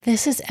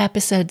This is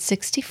episode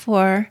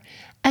 64,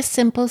 A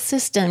Simple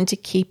System to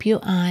Keep You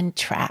on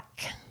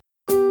Track.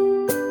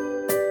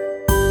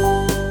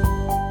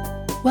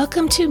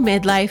 Welcome to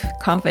Midlife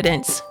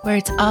Confidence, where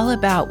it's all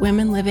about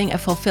women living a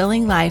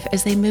fulfilling life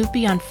as they move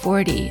beyond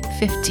 40,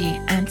 50,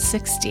 and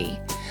 60.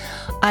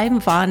 I'm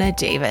Vonna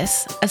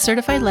Davis, a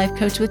certified life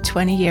coach with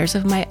 20 years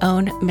of my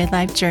own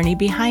midlife journey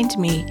behind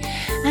me,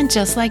 and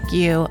just like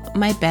you,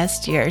 my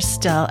best years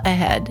still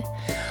ahead.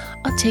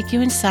 I'll take you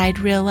inside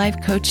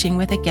real-life coaching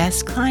with a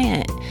guest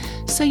client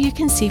so you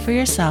can see for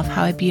yourself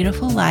how a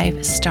beautiful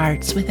life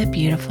starts with a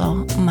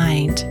beautiful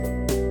mind.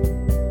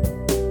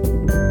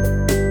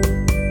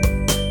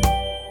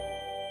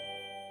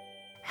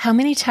 How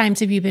many times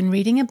have you been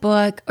reading a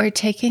book or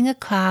taking a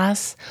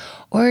class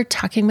or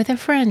talking with a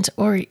friend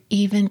or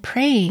even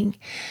praying,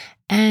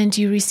 and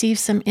you received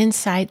some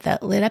insight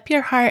that lit up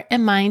your heart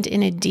and mind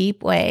in a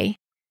deep way?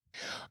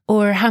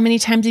 Or how many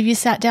times have you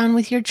sat down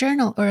with your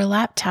journal or a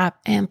laptop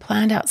and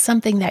planned out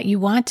something that you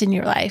want in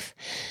your life,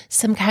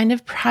 some kind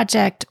of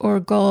project or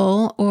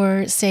goal,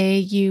 or say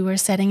you were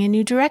setting a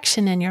new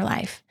direction in your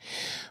life,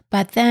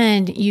 but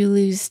then you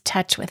lose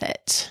touch with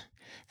it?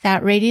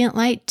 That radiant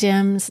light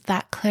dims,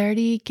 that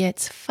clarity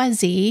gets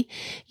fuzzy.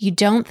 You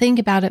don't think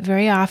about it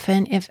very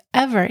often, if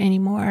ever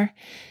anymore.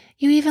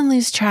 You even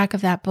lose track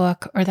of that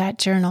book or that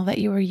journal that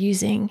you were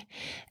using.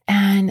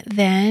 And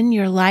then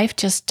your life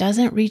just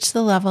doesn't reach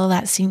the level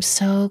that seems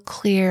so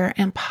clear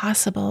and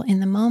possible in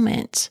the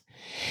moment.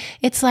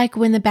 It's like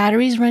when the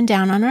batteries run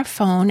down on our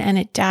phone and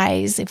it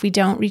dies if we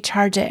don't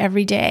recharge it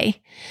every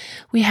day.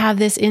 We have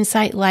this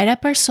insight light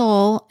up our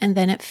soul and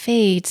then it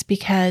fades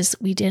because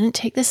we didn't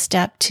take the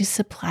step to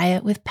supply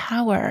it with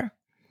power.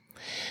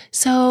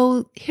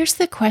 So here's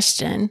the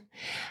question.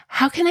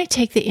 How can I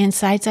take the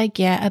insights I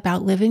get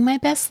about living my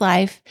best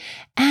life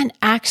and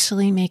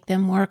actually make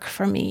them work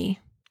for me?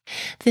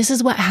 This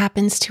is what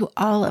happens to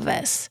all of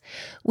us.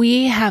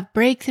 We have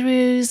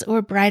breakthroughs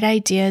or bright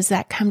ideas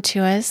that come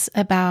to us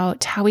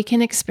about how we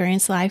can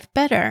experience life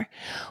better.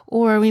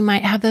 Or we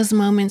might have those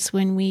moments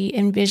when we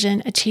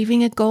envision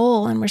achieving a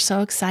goal and we're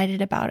so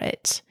excited about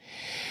it.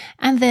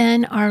 And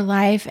then our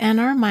life and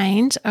our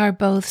mind are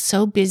both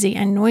so busy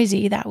and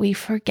noisy that we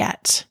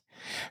forget.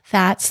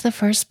 That's the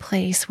first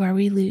place where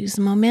we lose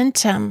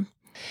momentum.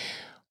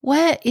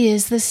 What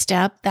is the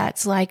step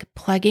that's like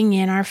plugging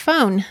in our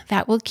phone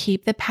that will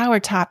keep the power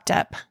topped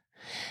up?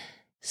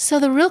 So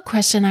the real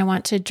question I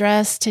want to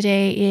address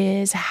today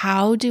is,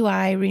 how do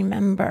I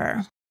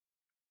remember?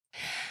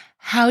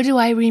 How do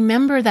I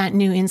remember that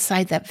new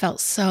insight that felt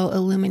so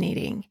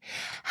illuminating?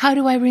 How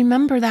do I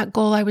remember that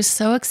goal I was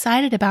so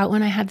excited about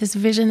when I had this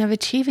vision of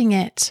achieving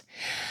it?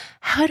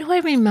 How do I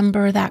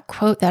remember that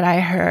quote that I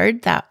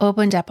heard that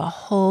opened up a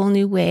whole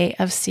new way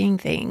of seeing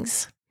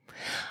things?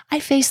 I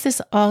face this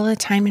all the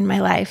time in my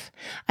life.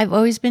 I've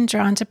always been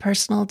drawn to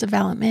personal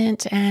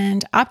development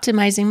and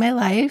optimizing my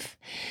life,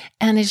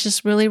 and it's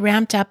just really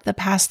ramped up the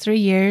past 3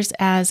 years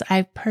as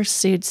I've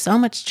pursued so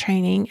much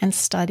training and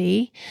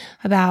study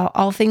about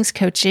all things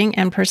coaching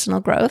and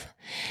personal growth.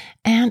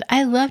 And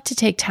I love to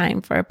take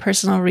time for a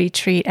personal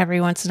retreat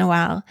every once in a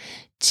while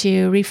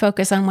to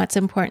refocus on what's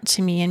important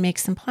to me and make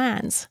some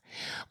plans.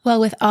 Well,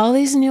 with all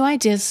these new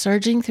ideas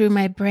surging through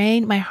my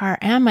brain, my heart,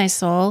 and my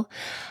soul,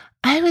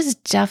 I was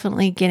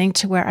definitely getting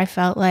to where I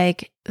felt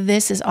like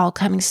this is all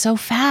coming so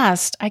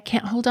fast. I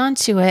can't hold on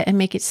to it and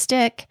make it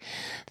stick.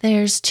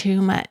 There's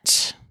too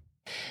much.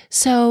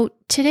 So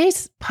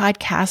today's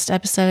podcast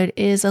episode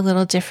is a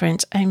little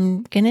different.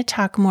 I'm going to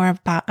talk more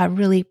about a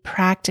really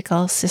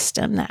practical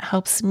system that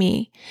helps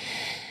me.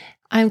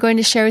 I'm going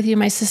to share with you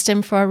my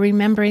system for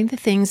remembering the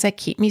things that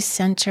keep me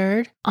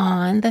centered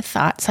on the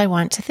thoughts I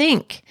want to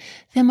think,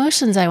 the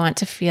emotions I want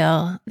to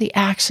feel, the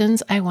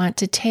actions I want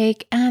to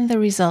take, and the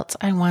results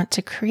I want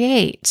to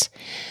create.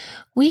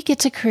 We get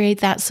to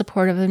create that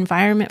supportive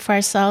environment for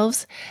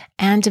ourselves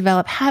and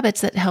develop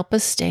habits that help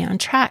us stay on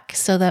track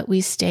so that we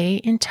stay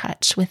in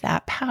touch with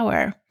that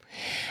power.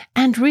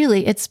 And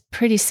really, it's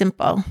pretty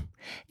simple.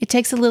 It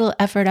takes a little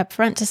effort up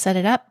front to set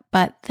it up,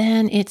 but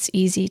then it's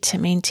easy to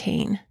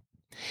maintain.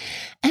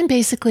 And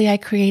basically, I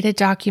create a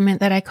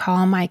document that I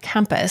call my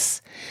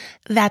compass.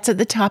 That's at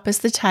the top as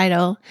the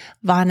title,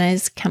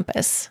 Vonna's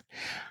Compass.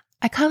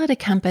 I call it a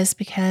compass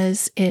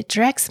because it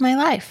directs my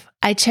life.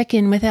 I check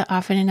in with it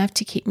often enough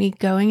to keep me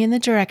going in the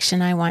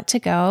direction I want to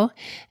go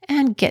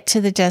and get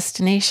to the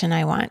destination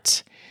I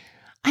want.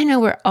 I know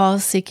we're all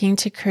seeking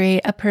to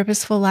create a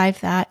purposeful life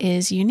that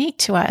is unique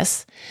to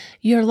us.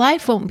 Your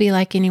life won't be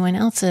like anyone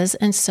else's,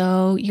 and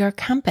so your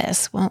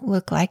compass won't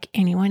look like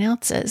anyone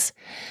else's.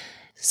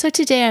 So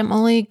today I'm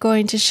only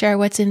going to share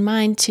what's in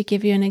mind to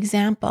give you an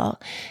example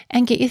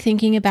and get you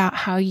thinking about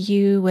how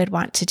you would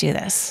want to do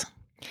this.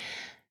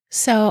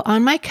 So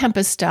on my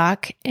compass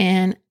doc,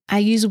 and I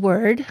use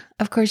Word.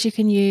 Of course, you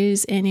can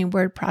use any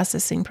word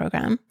processing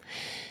program.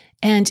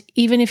 And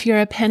even if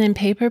you're a pen and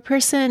paper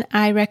person,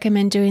 I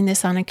recommend doing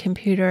this on a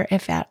computer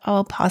if at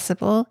all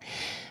possible,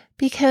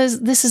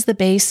 because this is the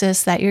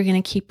basis that you're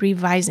going to keep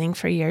revising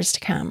for years to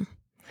come.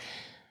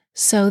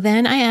 So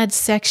then I add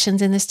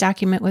sections in this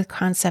document with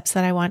concepts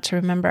that I want to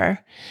remember.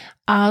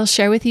 I'll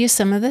share with you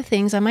some of the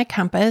things on my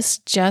compass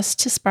just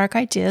to spark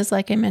ideas,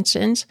 like I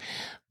mentioned,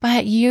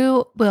 but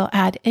you will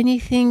add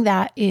anything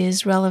that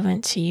is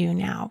relevant to you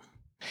now.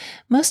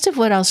 Most of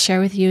what I'll share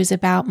with you is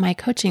about my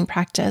coaching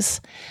practice,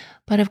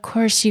 but of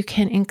course you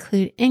can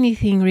include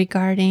anything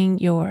regarding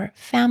your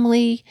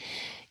family,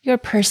 your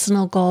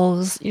personal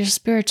goals, your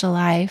spiritual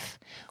life,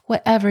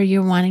 whatever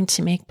you're wanting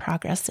to make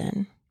progress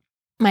in.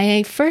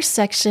 My first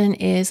section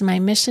is my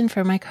mission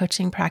for my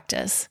coaching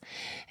practice.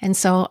 And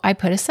so I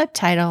put a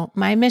subtitle,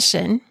 My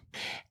Mission.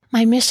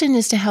 My mission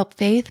is to help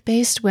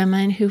faith-based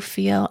women who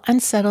feel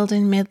unsettled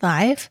in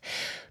midlife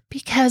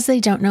because they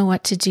don't know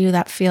what to do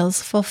that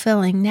feels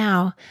fulfilling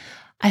now.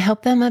 I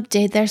help them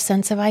update their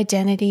sense of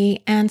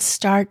identity and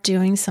start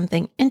doing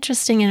something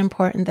interesting and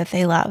important that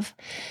they love,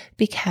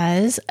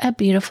 because a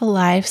beautiful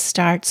life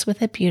starts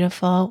with a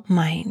beautiful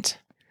mind.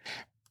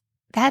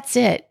 That's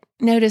it.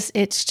 Notice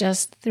it's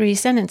just 3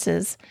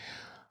 sentences.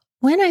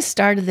 When I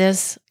started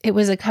this, it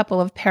was a couple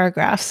of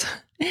paragraphs.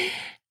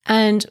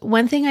 And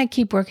one thing I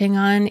keep working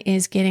on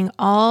is getting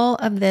all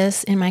of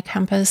this in my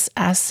compass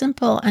as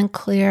simple and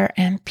clear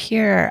and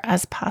pure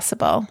as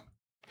possible.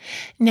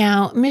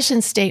 Now,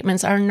 mission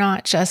statements are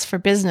not just for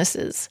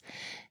businesses.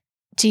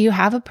 Do you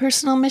have a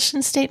personal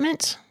mission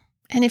statement?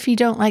 And if you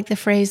don't like the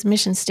phrase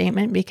mission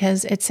statement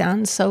because it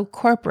sounds so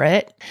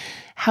corporate,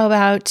 how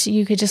about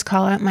you could just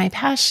call it my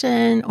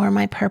passion or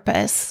my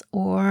purpose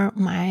or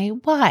my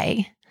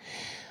why?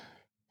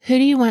 Who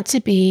do you want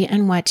to be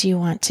and what do you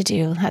want to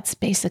do? That's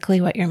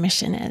basically what your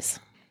mission is.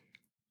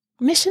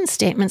 Mission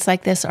statements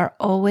like this are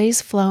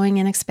always flowing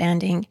and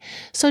expanding,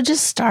 so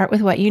just start with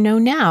what you know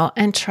now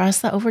and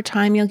trust that over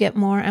time you'll get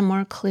more and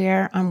more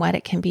clear on what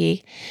it can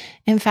be.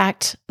 In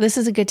fact, this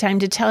is a good time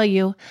to tell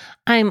you,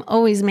 I'm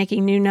always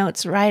making new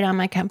notes right on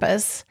my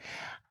compass.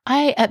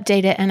 I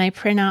update it and I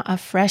print out a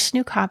fresh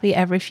new copy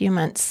every few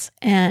months,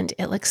 and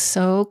it looks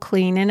so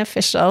clean and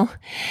official.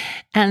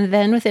 And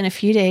then within a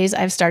few days,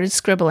 I've started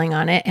scribbling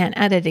on it and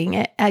editing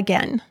it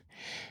again.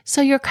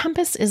 So your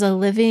compass is a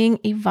living,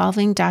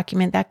 evolving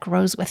document that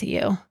grows with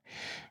you.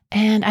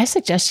 And I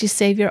suggest you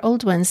save your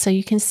old ones so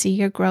you can see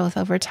your growth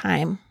over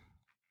time.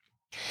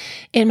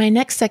 In my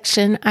next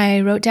section,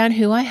 I wrote down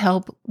who I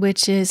help,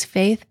 which is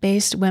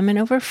faith-based women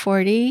over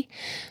 40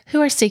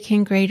 who are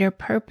seeking greater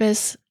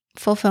purpose,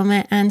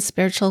 fulfillment, and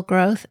spiritual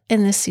growth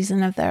in this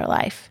season of their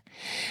life.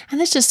 And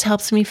this just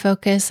helps me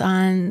focus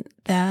on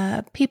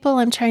the people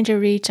I'm trying to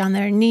reach, on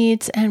their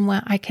needs, and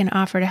what I can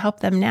offer to help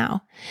them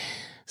now.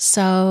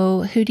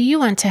 So who do you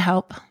want to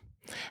help?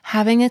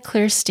 Having a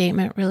clear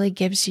statement really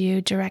gives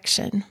you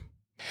direction.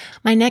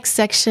 My next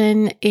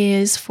section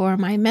is for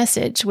my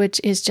message,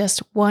 which is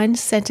just one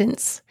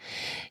sentence.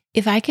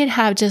 If I could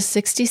have just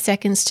 60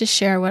 seconds to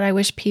share what I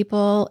wish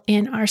people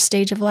in our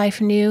stage of life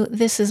knew,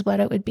 this is what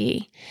it would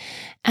be.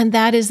 And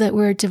that is that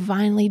we're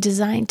divinely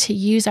designed to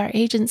use our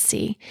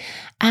agency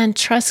and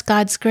trust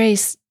God's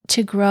grace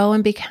to grow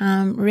and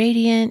become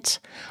radiant,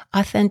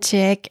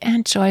 authentic,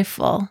 and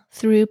joyful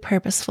through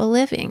purposeful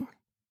living.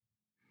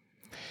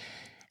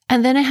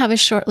 And then I have a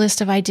short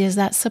list of ideas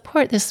that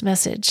support this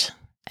message.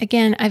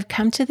 Again, I've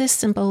come to this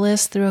simple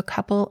list through a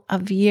couple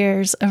of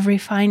years of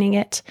refining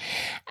it,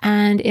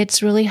 and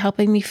it's really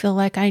helping me feel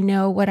like I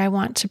know what I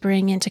want to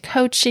bring into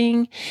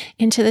coaching,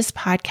 into this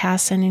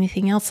podcast, and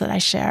anything else that I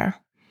share.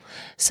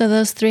 So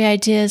those 3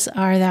 ideas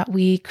are that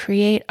we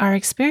create our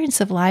experience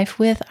of life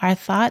with our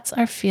thoughts,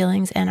 our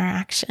feelings, and our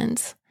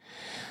actions.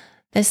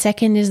 The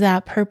second is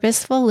that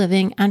purposeful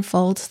living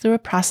unfolds through a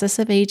process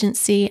of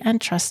agency and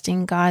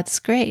trusting God's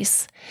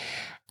grace.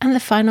 And the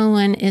final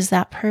one is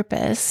that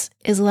purpose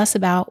is less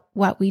about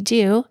what we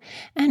do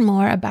and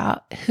more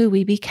about who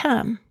we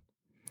become.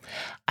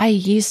 I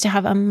used to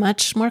have a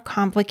much more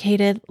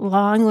complicated,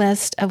 long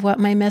list of what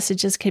my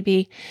messages could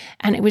be,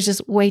 and it was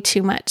just way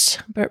too much.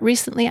 But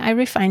recently I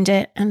refined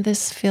it, and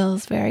this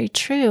feels very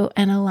true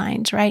and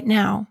aligned right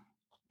now.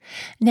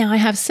 Now I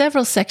have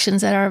several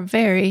sections that are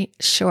very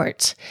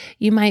short.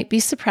 You might be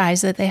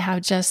surprised that they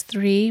have just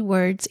 3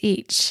 words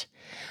each.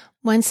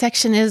 One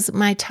section is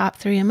my top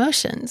 3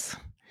 emotions.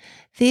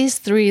 These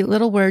 3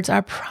 little words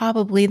are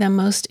probably the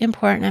most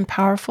important and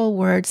powerful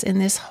words in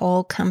this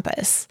whole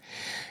compass.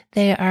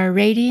 They are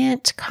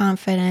radiant,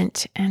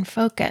 confident, and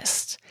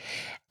focused.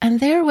 And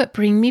they're what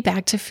bring me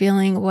back to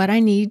feeling what I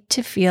need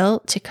to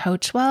feel to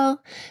coach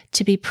well,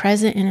 to be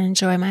present and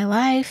enjoy my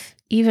life,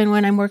 even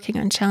when I'm working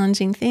on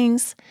challenging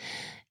things,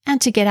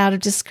 and to get out of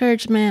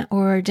discouragement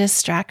or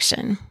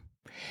distraction.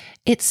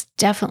 It's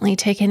definitely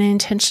taken an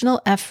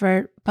intentional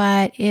effort,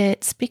 but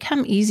it's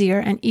become easier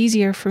and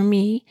easier for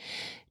me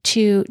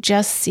to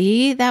just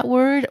see that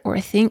word or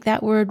think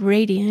that word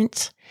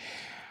radiant,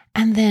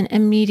 and then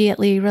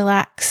immediately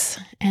relax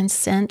and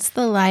sense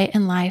the light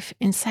and life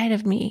inside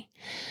of me.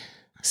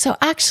 So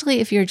actually,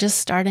 if you're just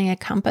starting a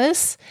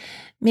compass,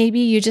 maybe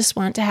you just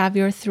want to have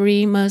your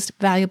 3 most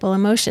valuable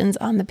emotions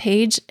on the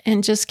page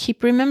and just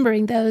keep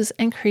remembering those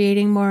and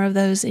creating more of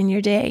those in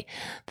your day.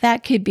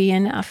 That could be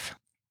enough.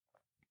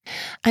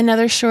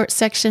 Another short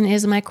section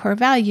is my core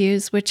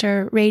values, which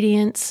are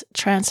radiance,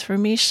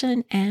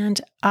 transformation, and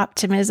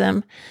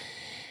optimism.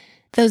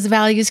 Those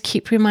values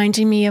keep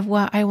reminding me of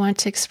what I want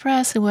to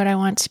express and what I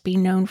want to be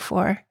known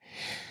for.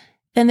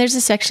 Then there's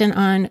a section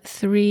on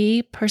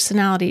 3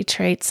 personality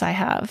traits I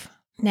have.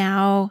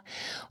 Now,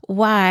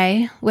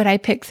 why would I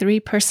pick 3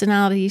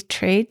 personality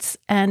traits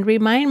and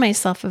remind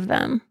myself of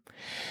them?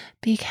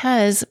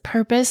 Because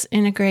purpose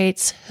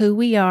integrates who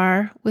we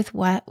are with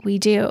what we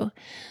do.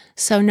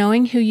 So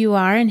knowing who you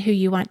are and who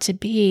you want to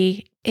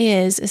be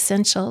is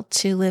essential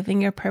to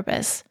living your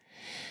purpose.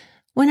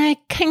 When I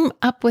came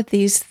up with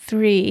these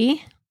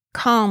 3,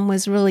 calm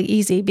was really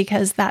easy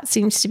because that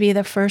seems to be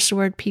the first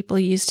word people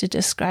use to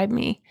describe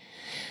me.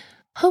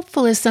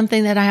 Hopeful is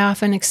something that I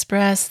often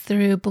express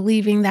through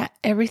believing that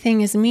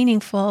everything is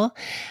meaningful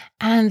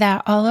and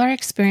that all our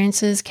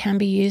experiences can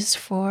be used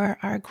for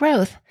our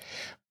growth.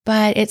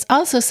 But it's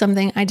also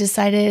something I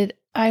decided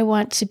I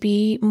want to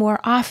be more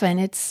often.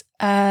 It's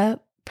a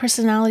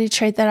personality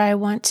trait that I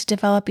want to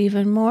develop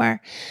even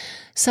more.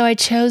 So I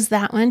chose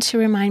that one to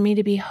remind me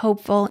to be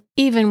hopeful,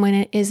 even when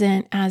it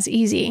isn't as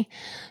easy.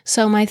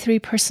 So my 3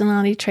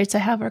 personality traits I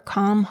have are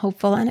calm,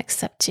 hopeful, and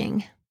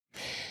accepting.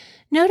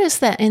 Notice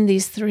that in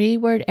these 3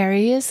 word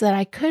areas that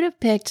I could have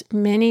picked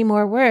many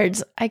more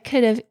words. I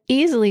could have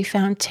easily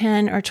found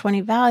 10 or 20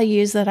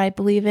 values that I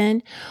believe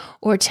in,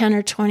 or 10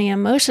 or 20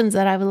 emotions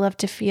that I would love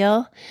to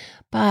feel,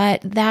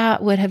 but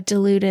that would have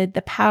diluted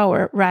the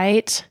power,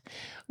 right?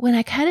 When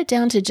I cut it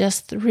down to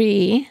just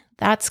 3,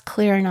 that's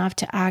clear enough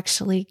to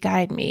actually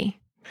guide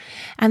me.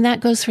 And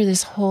that goes for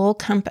this whole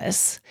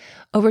compass.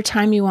 Over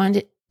time, you want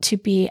it to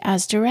be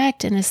as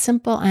direct and as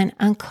simple and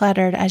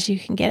uncluttered as you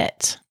can get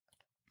it.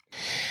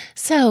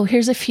 So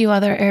here's a few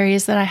other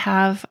areas that I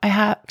have. I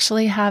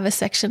actually have a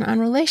section on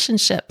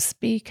relationships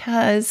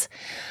because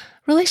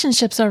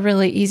relationships are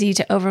really easy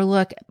to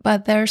overlook,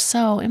 but they're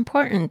so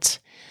important.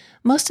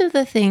 Most of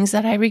the things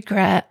that I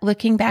regret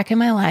looking back in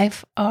my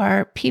life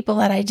are people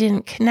that I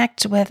didn't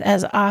connect with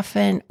as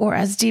often or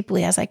as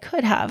deeply as I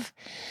could have.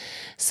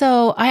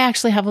 So I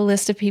actually have a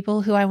list of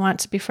people who I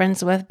want to be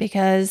friends with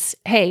because,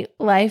 hey,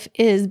 life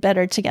is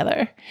better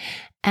together.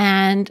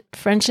 And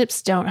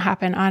friendships don't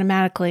happen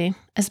automatically,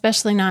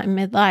 especially not in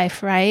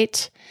midlife,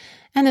 right?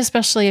 And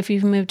especially if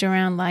you've moved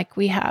around like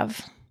we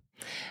have.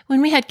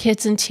 When we had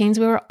kids and teens,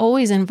 we were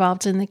always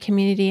involved in the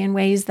community in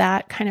ways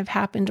that kind of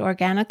happened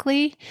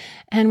organically,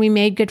 and we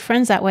made good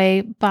friends that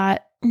way.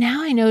 But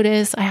now I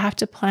notice I have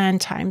to plan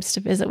times to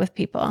visit with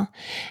people.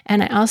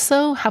 And I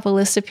also have a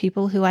list of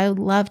people who I would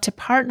love to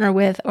partner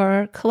with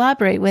or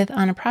collaborate with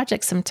on a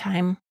project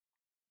sometime.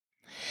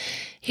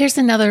 Here's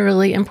another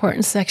really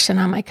important section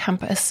on my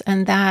compass,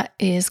 and that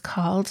is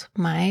called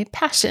my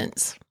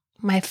passions.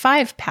 My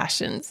 5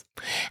 passions.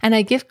 And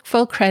I give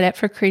full credit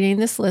for creating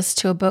this list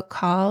to a book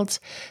called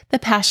The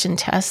Passion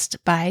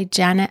Test by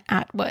Janet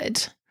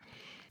Attwood.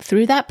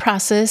 Through that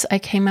process, I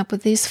came up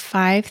with these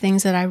 5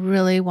 things that I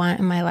really want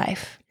in my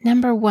life.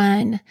 Number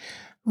 1,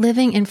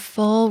 living in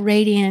full,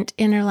 radiant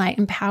inner light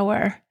and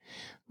power,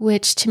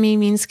 which to me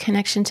means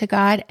connection to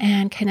God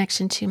and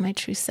connection to my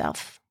true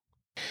self.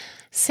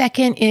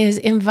 Second is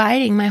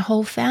inviting my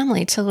whole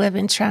family to live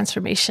in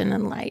transformation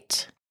and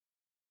light.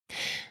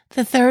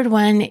 The third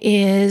one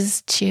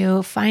is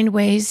to find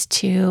ways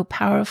to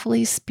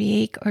powerfully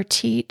speak or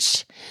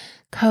teach,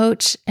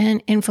 coach,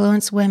 and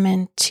influence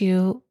women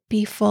to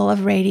be full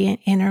of radiant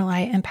inner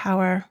light and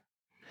power.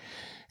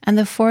 And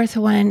the fourth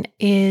one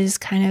is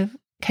kind of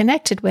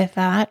connected with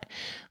that,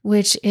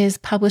 which is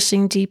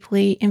publishing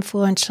deeply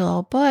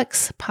influential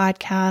books,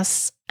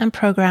 podcasts, and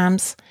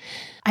programs.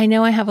 I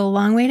know I have a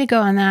long way to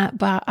go on that,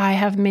 but I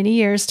have many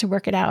years to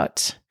work it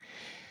out.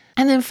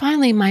 And then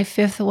finally, my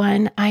 5th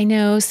one, I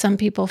know some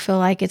people feel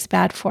like it's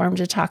bad form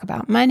to talk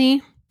about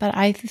money, but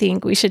I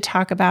think we should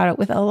talk about it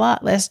with a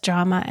lot less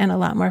drama and a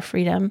lot more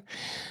freedom.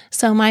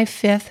 So my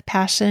 5th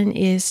passion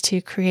is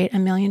to create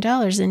 $1 million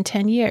in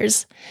 10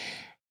 years.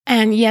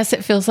 And yes,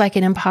 it feels like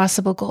an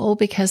impossible goal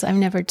because I've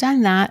never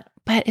done that,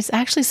 but it's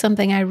actually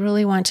something I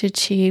really want to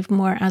achieve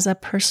more as a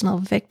personal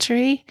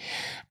victory,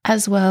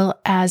 as well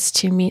as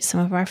to meet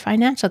some of our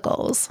financial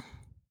goals.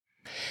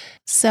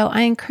 So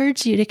I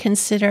encourage you to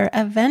consider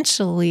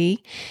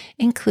eventually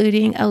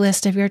including a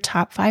list of your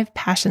top 5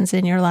 passions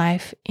in your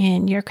life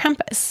in your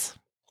compass.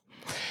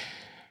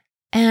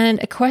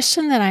 And a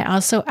question that I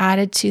also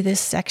added to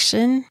this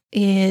section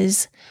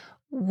is,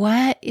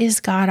 what is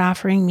God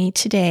offering me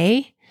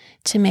today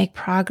to make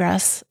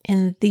progress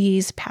in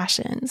these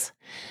passions?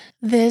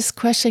 This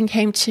question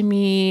came to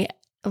me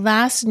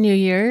last New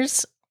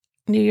Year's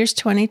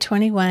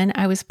 2021.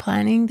 I was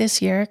planning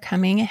this year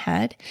coming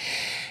ahead,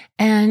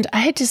 and I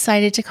had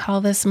decided to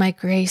call this my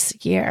grace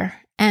year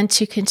and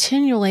to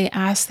continually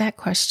ask that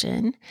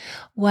question,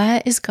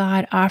 what is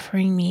God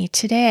offering me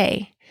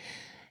today?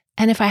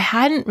 And if I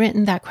hadn't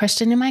written that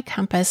question in my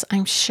compass,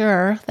 I'm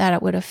sure that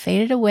it would have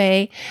faded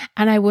away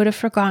and I would have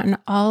forgotten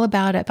all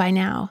about it by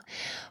now.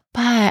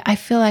 But I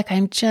feel like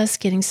I'm just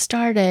getting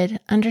started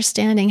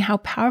understanding how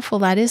powerful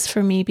that is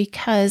for me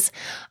because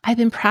I've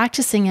been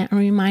practicing it and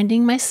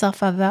reminding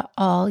myself of it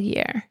all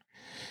year.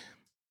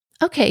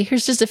 Okay,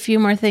 here's just a few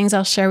more things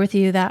I'll share with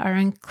you that are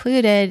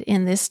included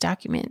in this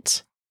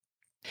document.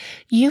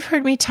 You've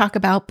heard me talk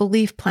about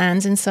belief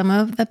plans in some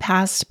of the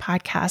past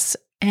podcasts,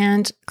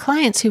 and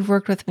clients who've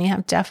worked with me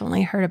have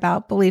definitely heard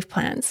about belief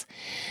plans.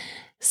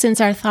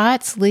 Since our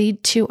thoughts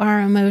lead to our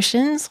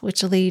emotions,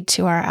 which lead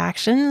to our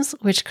actions,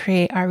 which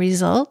create our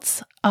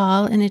results,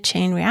 all in a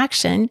chain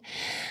reaction,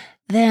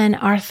 then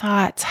our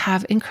thoughts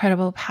have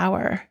incredible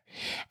power.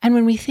 And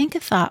when we think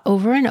a thought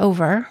over and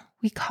over,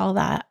 we call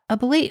that a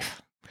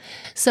belief.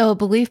 So a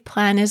belief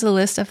plan is a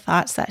list of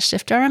thoughts that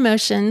shift our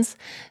emotions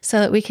so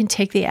that we can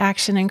take the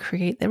action and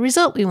create the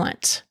result we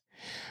want.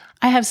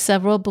 I have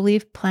several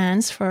belief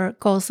plans for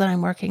goals that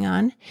I'm working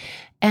on.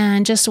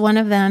 And just one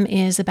of them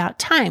is about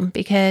time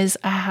because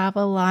I have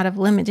a lot of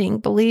limiting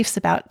beliefs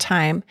about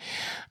time.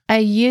 I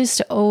used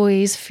to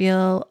always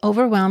feel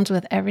overwhelmed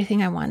with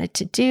everything I wanted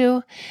to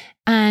do.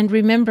 And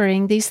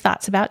remembering these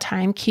thoughts about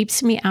time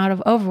keeps me out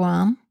of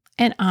overwhelm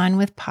and on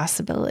with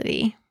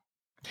possibility.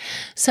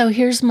 So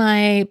here's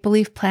my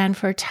belief plan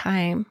for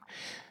time.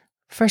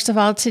 First of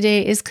all,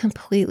 today is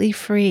completely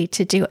free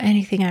to do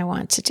anything I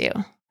want to do.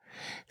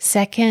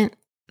 Second,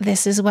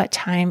 this is what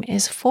time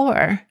is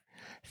for.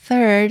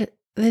 Third,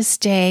 this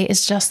day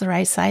is just the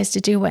right size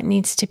to do what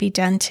needs to be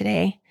done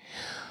today.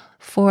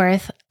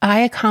 Fourth,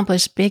 I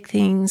accomplish big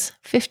things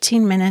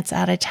 15 minutes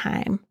at a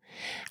time.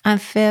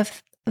 And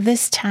fifth,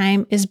 this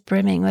time is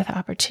brimming with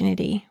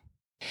opportunity.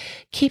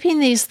 Keeping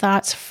these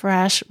thoughts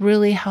fresh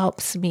really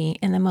helps me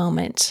in the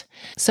moment.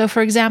 So,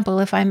 for example,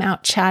 if I'm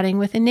out chatting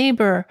with a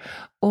neighbor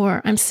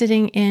or I'm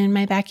sitting in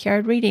my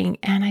backyard reading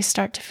and I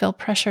start to feel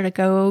pressure to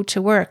go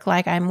to work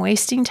like I'm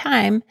wasting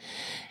time,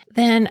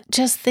 then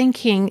just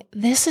thinking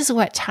this is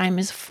what time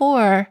is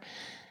for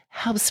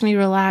helps me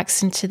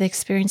relax into the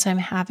experience I'm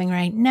having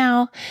right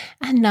now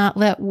and not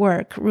let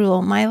work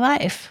rule my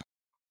life.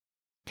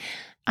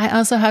 I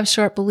also have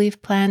short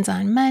belief plans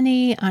on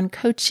money, on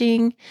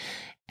coaching,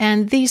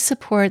 and these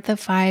support the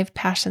 5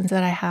 passions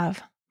that I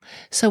have.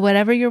 So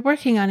whatever you're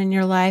working on in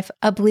your life,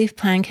 a belief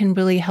plan can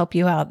really help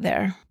you out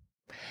there.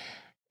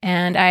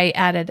 And I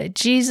added a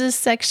Jesus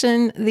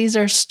section. These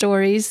are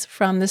stories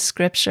from the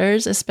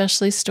scriptures,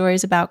 especially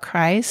stories about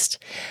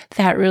Christ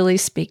that really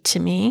speak to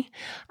me.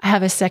 I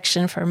have a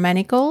section for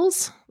money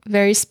goals,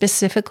 very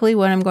specifically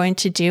what I'm going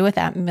to do with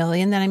that $1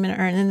 million that I'm going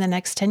to earn in the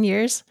next 10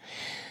 years.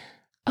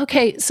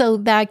 Okay, so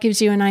that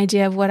gives you an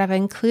idea of what I've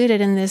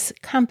included in this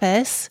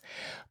compass.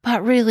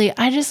 But really,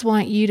 I just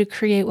want you to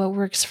create what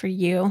works for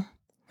you.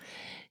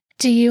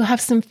 Do you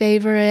have some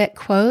favorite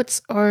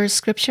quotes or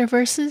scripture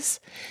verses?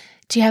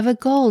 Do you have a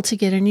goal to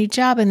get a new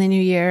job in the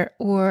new year,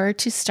 or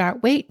to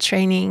start weight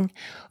training,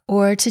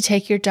 or to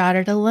take your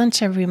daughter to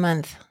lunch every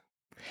month?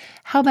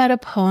 How about a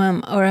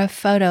poem or a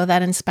photo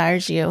that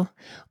inspires you,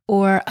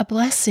 or a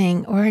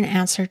blessing or an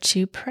answer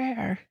to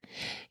prayer?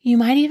 You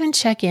might even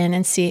check in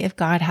and see if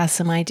God has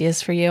some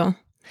ideas for you.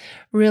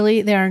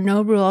 Really, there are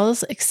no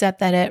rules except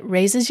that it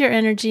raises your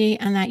energy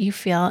and that you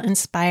feel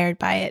inspired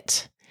by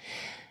it.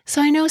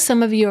 So I know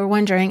some of you are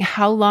wondering,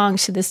 how long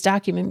should this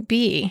document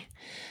be?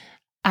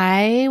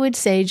 I would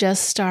say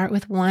just start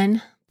with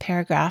 1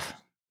 paragraph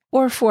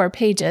or 4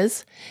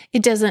 pages.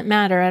 It doesn't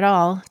matter at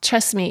all.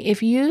 Trust me,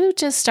 if you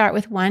just start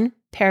with 1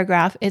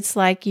 paragraph, it's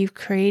like you've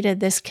created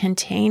this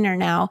container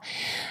now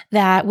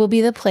that will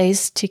be the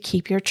place to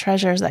keep your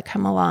treasures that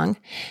come along,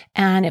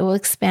 and it will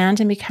expand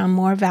and become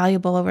more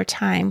valuable over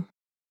time.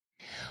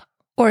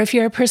 Or if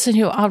you're a person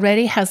who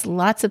already has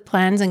lots of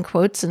plans and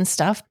quotes and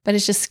stuff, but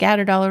it's just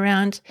scattered all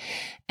around,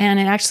 and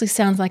it actually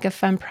sounds like a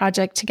fun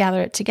project to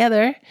gather it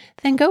together,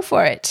 then go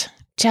for it.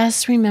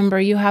 Just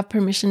remember you have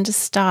permission to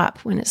stop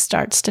when it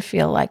starts to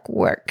feel like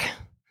work.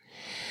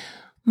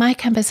 My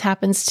compass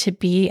happens to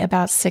be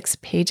about 6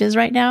 pages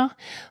right now,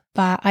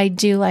 but I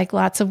do like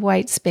lots of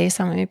white space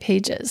on my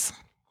pages.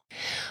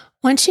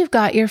 Once you've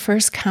got your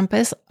first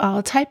compass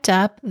all typed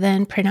up,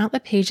 then print out the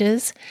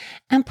pages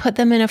and put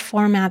them in a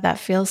format that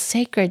feels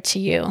sacred to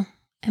you.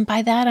 And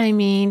by that, I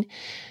mean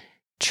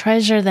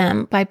treasure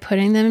them by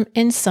putting them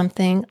in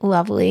something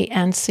lovely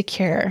and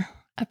secure,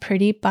 a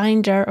pretty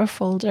binder or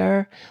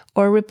folder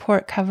or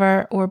report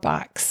cover or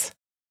box.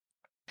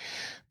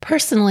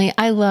 Personally,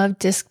 I love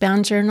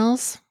disc-bound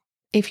journals.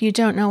 If you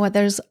don't know what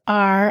those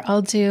are,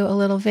 I'll do a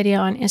little video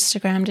on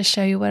Instagram to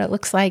show you what it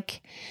looks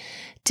like.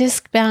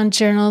 Disc-bound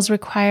journals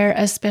require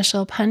a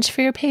special punch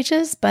for your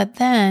pages, but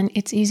then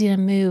it's easy to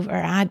move or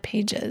add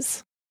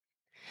pages.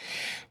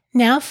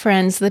 Now,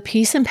 friends, the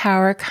peace and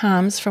power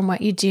comes from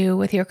what you do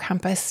with your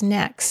compass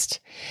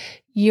next.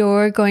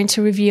 You're going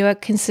to review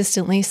it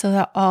consistently so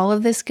that all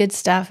of this good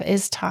stuff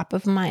is top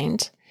of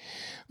mind.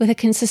 With a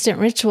consistent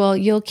ritual,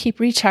 you'll keep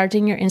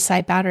recharging your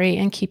insight battery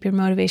and keep your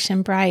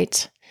motivation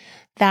bright.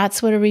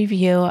 That's what a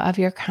review of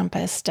your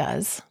compass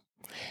does.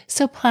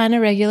 So plan a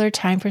regular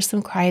time for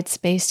some quiet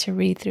space to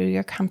read through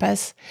your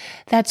compass.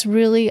 That's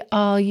really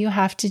all you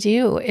have to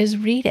do is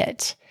read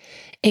it.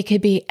 It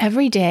could be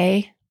every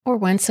day or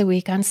once a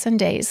week on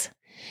Sundays.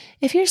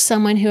 If you're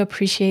someone who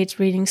appreciates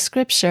reading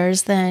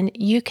scriptures, then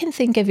you can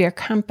think of your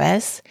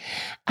compass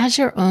as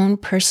your own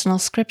personal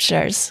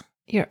scriptures,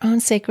 your own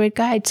sacred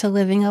guide to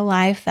living a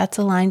life that's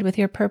aligned with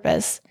your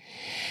purpose.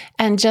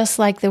 And just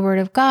like the Word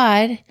of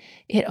God,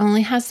 it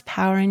only has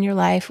power in your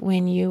life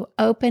when you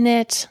open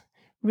it,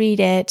 read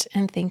it,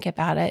 and think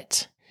about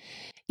it.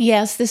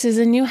 Yes, this is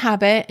a new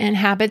habit, and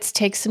habits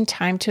take some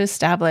time to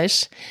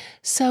establish.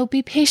 So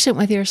be patient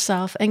with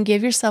yourself and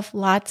give yourself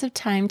lots of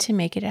time to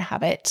make it a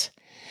habit.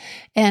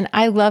 And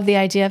I love the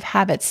idea of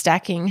habit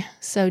stacking.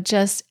 So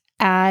just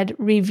add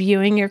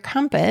reviewing your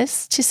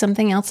compass to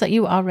something else that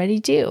you already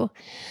do.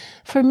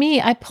 For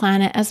me, I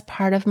plan it as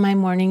part of my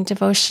morning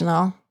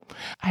devotional.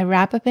 I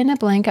wrap up in a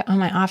blanket on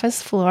my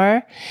office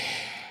floor,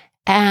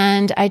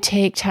 and I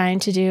take time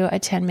to do a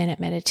 10-minute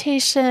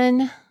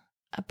meditation,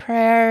 a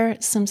prayer,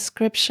 some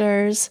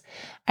scriptures.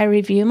 I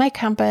review my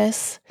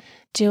compass,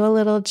 do a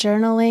little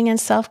journaling and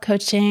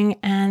self-coaching,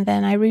 and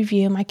then I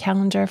review my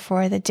calendar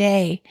for the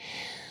day.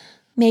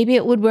 Maybe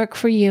it would work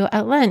for you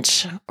at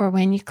lunch or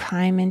when you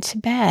climb into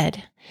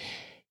bed.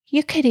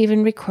 You could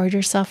even record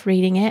yourself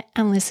reading it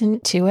and listen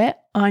to it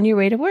on your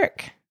way to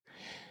work.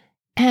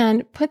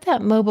 And put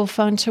that mobile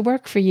phone to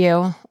work for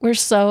you. We're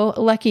so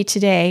lucky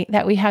today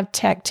that we have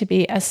tech to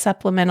be a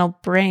supplemental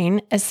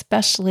brain,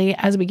 especially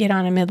as we get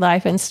on in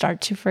midlife and start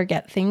to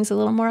forget things a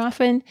little more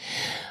often.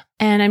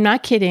 And I'm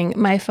not kidding.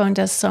 My phone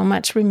does so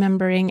much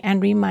remembering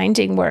and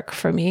reminding work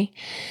for me.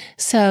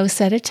 So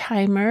set a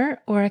timer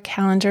or a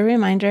calendar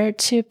reminder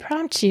to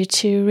prompt you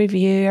to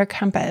review your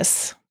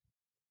compass.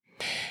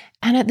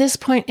 And at this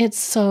point, it's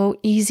so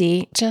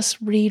easy. Just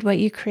read what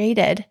you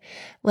created.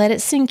 Let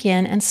it sink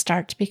in and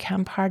start to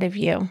become part of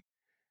you.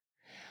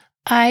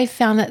 I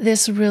found that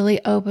this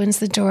really opens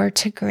the door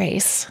to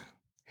grace.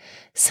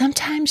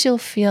 Sometimes you'll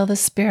feel the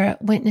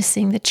Spirit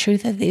witnessing the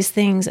truth of these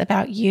things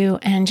about you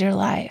and your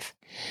life.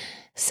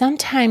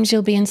 Sometimes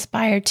you'll be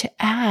inspired to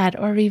add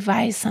or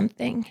revise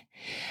something.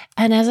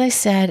 And as I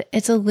said,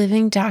 it's a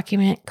living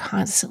document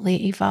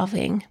constantly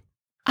evolving.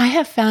 I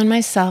have found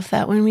myself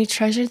that when we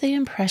treasure the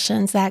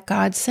impressions that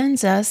God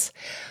sends us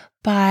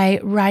by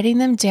writing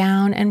them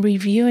down and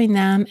reviewing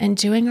them and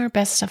doing our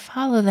best to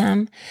follow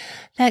them,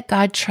 that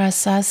God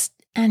trusts us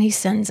and He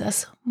sends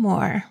us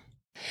more.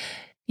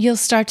 You'll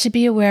start to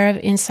be aware of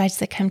insights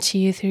that come to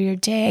you through your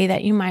day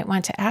that you might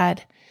want to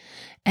add.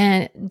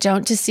 And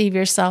don't deceive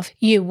yourself.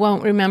 You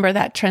won't remember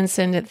that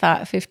transcendent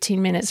thought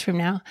 15 minutes from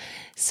now.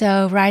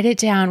 So write it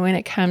down when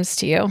it comes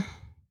to you.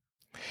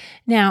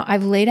 Now,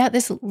 I've laid out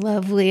this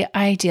lovely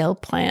ideal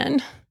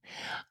plan.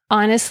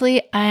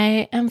 Honestly,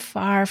 I am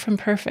far from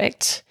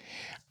perfect.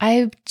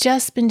 I've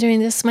just been doing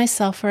this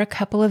myself for a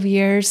couple of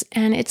years,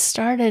 and it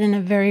started in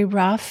a very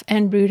rough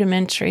and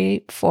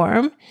rudimentary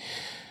form.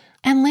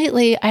 And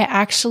lately, I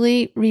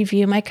actually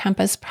review my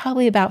compass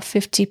probably about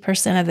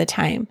 50% of the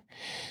time.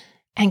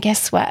 And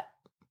guess what?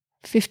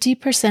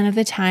 50% of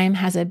the time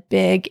has a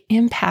big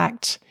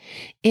impact.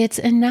 It's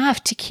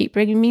enough to keep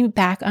bringing me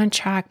back on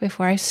track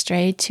before I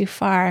stray too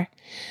far.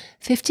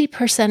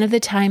 50% of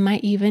the time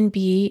might even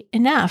be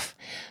enough,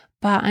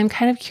 but I'm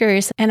kind of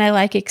curious and I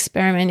like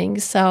experimenting.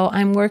 So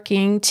I'm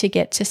working to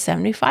get to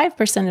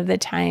 75% of the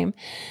time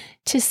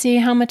to see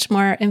how much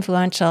more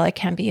influential it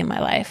can be in my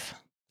life.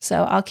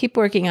 So I'll keep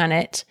working on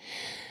it.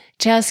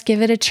 Just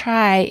give it a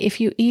try.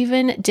 If you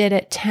even did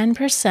it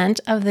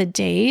 10% of the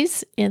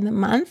days in the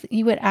month,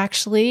 you would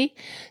actually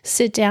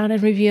sit down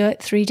and review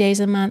it 3 days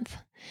a month.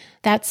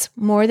 That's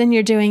more than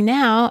you're doing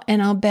now,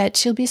 and I'll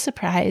bet you'll be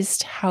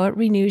surprised how it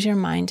renews your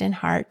mind and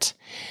heart.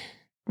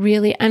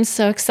 Really, I'm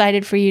so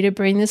excited for you to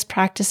bring this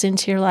practice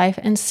into your life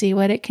and see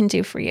what it can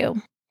do for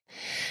you.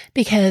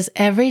 Because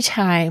every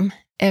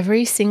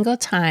single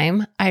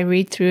time I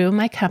read through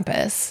my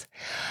compass,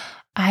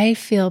 I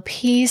feel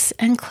peace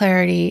and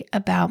clarity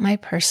about my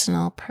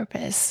personal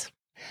purpose.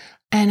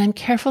 And I'm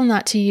careful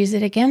not to use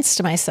it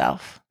against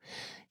myself.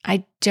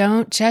 I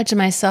don't judge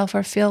myself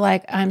or feel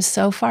like I'm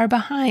so far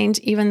behind,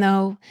 even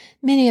though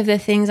many of the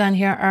things on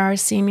here are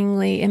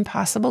seemingly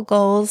impossible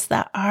goals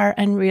that are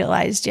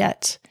unrealized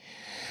yet.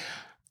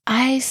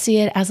 I see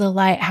it as a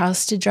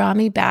lighthouse to draw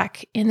me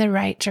back in the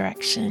right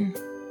direction.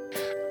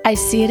 I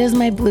see it as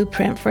my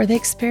blueprint for the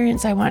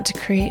experience I want to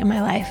create in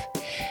my life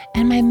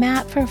and my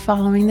map for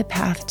following the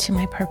path to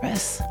my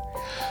purpose.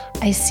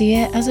 I see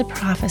it as a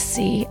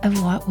prophecy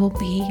of what will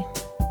be.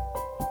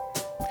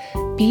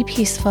 Be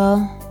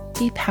peaceful,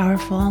 be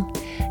powerful,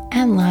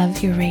 and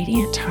love your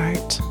radiant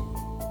heart.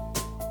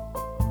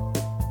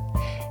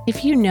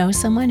 If you know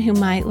someone who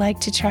might like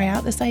to try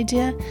out this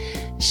idea,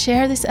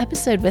 share this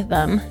episode with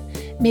them.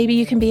 Maybe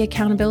you can be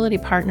accountability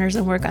partners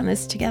and work on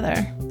this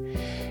together.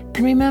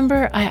 And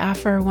remember, I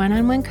offer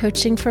one-on-one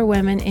coaching for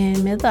women in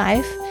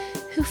midlife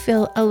who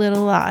feel a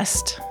little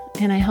lost,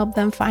 and I help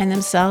them find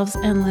themselves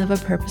and live a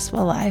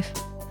purposeful life.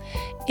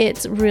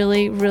 It's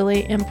really,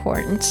 really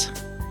important.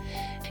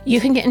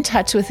 You can get in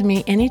touch with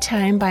me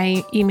anytime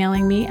by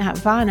emailing me at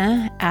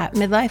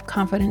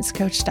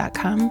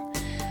vana@midlifeconfidencecoach.com,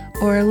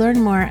 or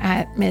learn more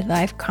at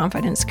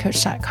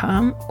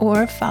midlifeconfidencecoach.com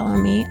or follow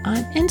me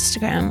on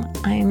Instagram.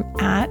 I'm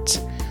at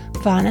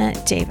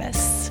Vonna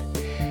Davis.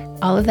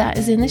 All of that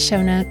is in the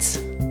show notes.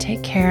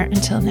 Take care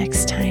until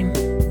next time.